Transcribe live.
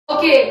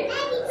Okay,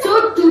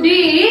 so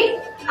today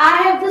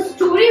I have the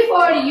story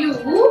for you,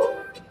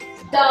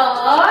 the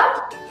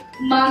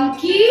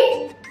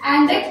monkey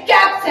and the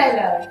cap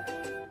seller.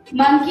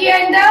 Monkey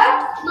and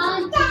the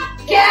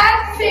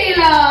cap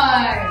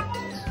seller.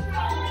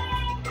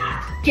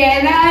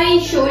 Can I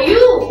show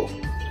you?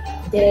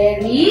 There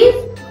is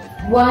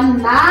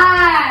one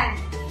man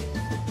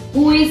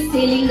who is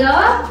selling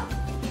a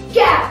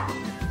cap.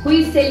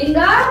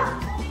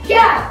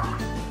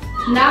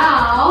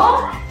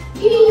 Now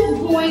he is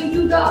going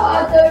to the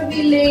other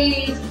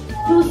village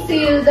to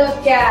sell the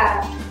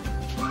cap.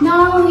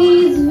 Now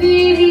he is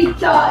very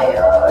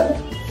tired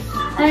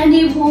and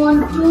he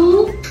wants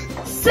to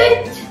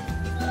sit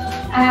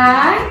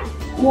and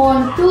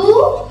want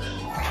to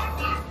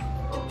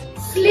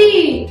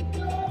sleep.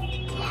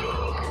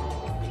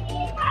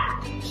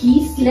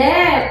 He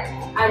slept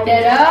under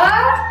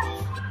a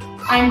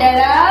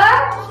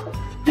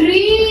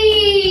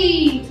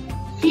tree.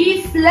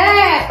 He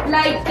slept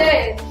like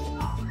this.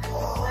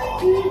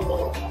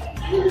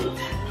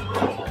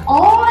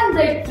 On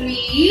the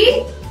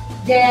tree,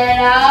 there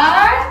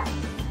are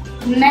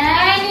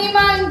many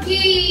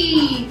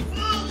monkeys.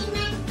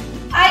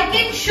 I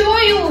can show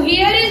you.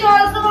 Here is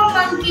also a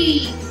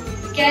monkey.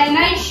 Can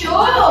I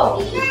show?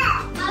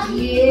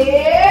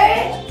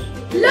 Yeah.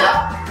 Look,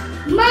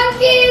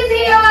 monkey is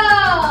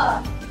here.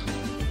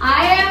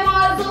 I am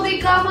also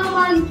become a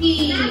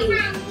monkey.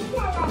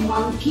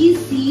 Monkey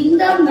seen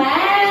the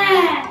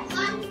man.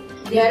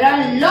 There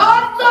are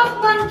lots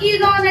of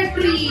monkeys on a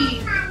tree.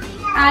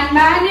 And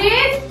man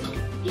is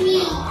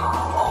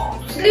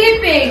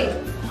sleeping.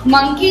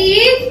 Monkey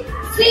is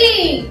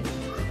seeing.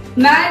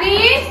 Man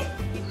is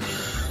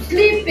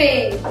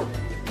sleeping.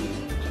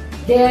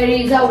 There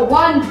is a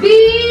one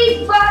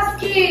big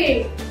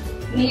basket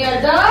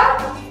near the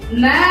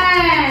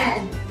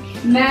man.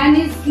 Man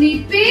is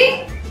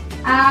sleeping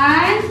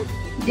and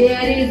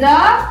there is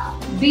a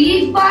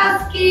big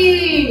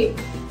basket.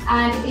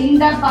 And in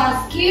the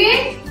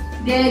basket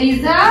there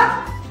is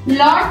a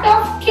lot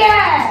of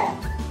cat.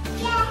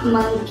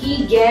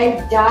 Monkey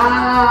get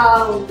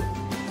down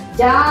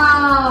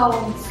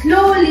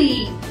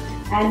slowly,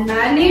 and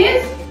man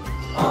is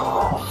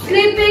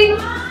sleeping.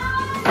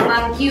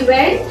 Monkey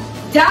went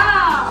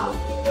down.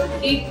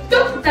 He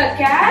took the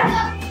cat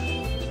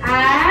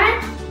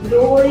and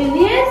rolled in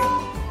his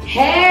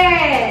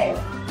head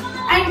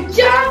and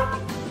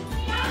jumped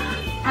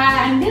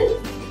and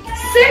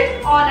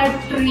sit on a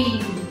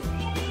tree.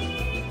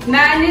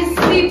 Man is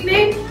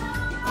sleeping.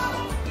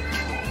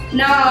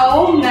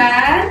 Now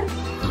man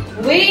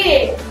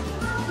waits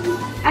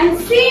and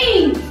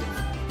sees,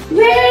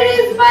 where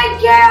is my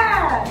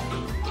cat?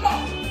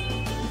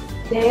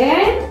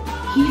 Then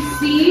he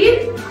sees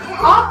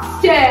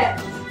upstairs.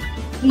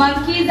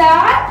 Monkeys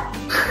are.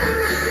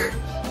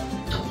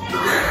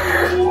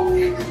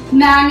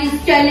 Man is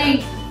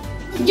telling,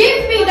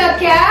 give me the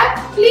cat,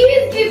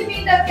 please give me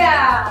the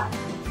cat.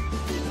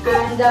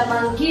 And the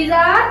monkeys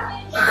are.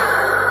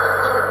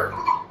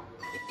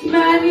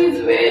 Man is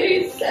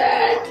very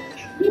sad.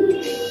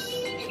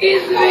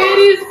 He's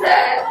very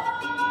sad.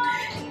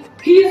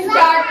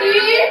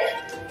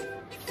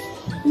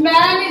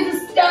 Man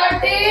is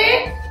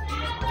started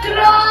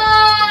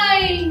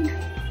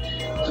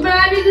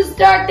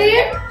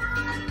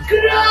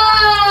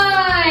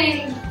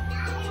crying.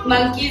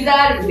 Monkeys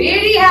are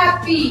very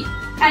happy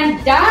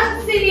and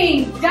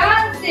dancing.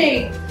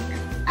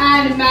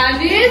 And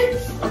man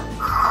is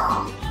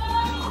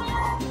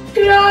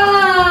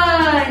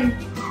crying.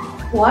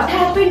 What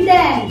happened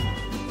then?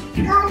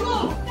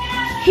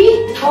 He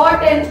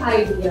thought an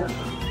idea.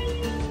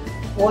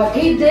 What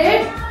he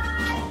did?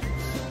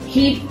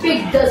 He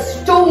picked the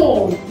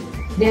stone.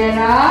 There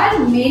are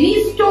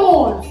many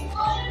stones.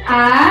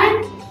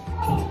 And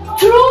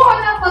threw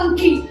on a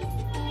monkey.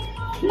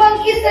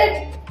 Monkey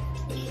said.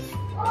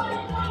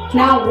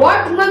 Now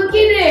what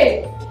monkey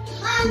did?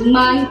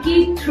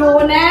 Monkey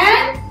thrown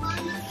an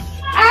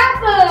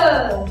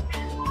apple.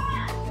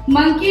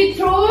 Monkey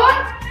thrown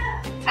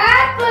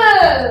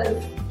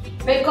apples.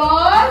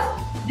 Because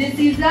this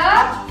is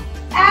a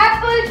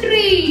apple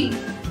tree.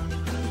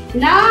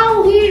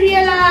 Now he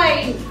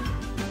realized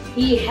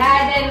he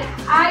had an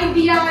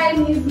idea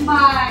in his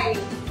mind.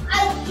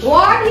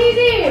 What he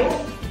did?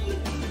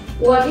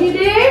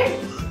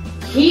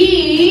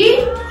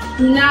 He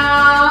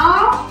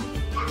now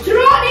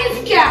thrown his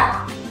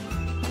cap.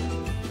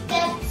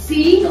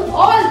 Seeing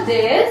all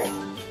this,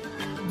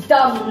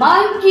 the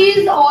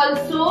monkeys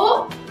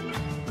also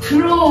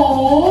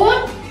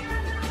thrown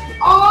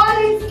all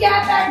his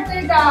cap at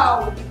the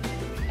down.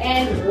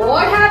 And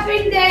what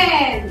happened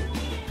then?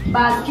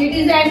 Basket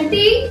is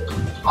empty.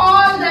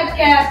 All the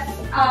caps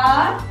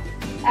are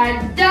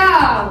at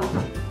down.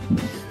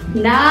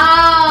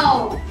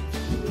 Now,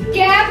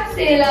 cap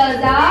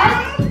sellers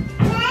are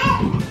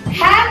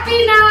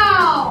happy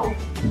now.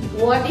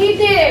 What he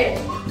did?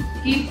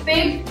 He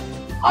picked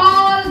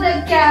all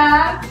the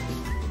caps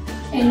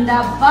in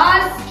the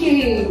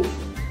basket.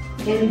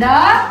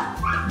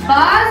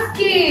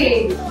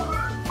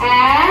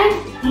 And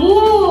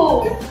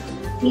move.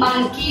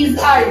 Monkeys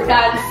are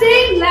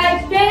dancing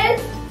like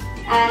this,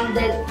 and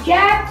the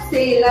cat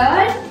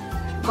sailor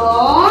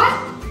gone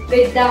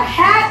with the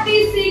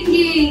happy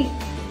singing.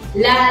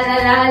 La la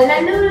la la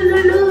lu lu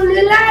lu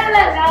la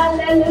la la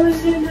la lu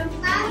lu lu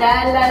la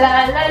la la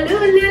la lu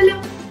lu lu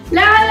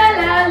la la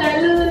la la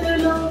lu lu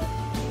lu.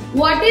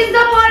 What is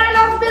the moral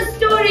of the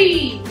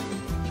story?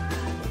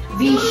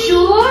 We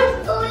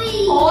should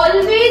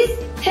always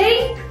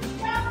think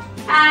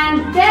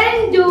and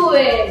then do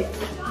it.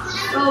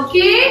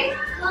 Okay?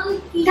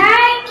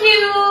 Thank